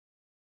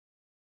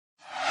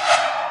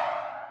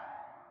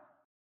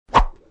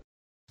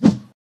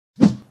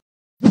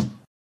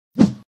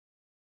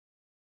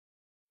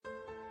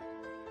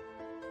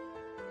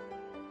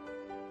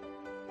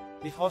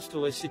The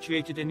hostel is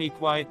situated in a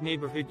quiet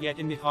neighbourhood yet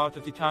in the heart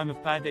of the town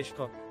of Bad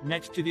Ischl,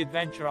 next to the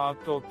adventure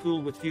outdoor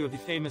pool with view of the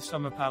famous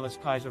summerpalace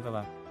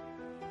Kaiservilla.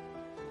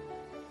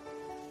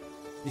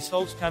 The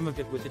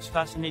Salzkammergut with its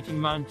fascinating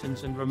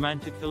mountains and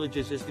romantic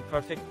villages is the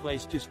perfect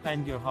place to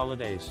spend your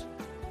holidays.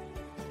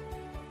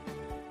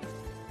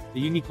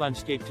 The unique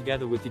landscape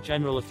together with the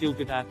general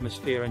feel-good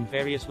atmosphere and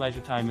various leisure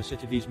time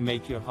acitivies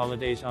make your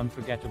holidays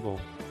unforgettable.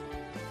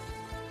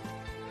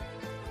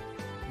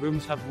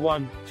 Rooms have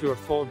 1, 2 or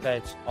 4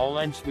 beds, all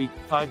en-suite,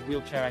 5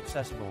 wheelchair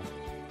accessible.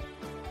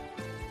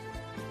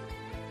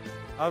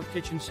 Our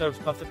kitchen serves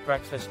buffet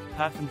breakfast,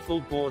 half and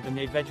full board and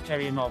a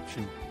vegetarian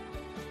option.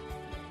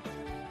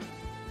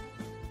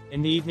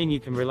 In the evening you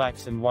can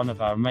relax in one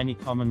of our many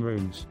common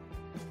rooms.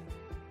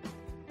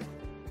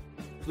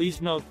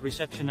 Please note,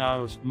 reception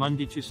hours,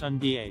 Monday to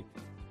Sunday 8.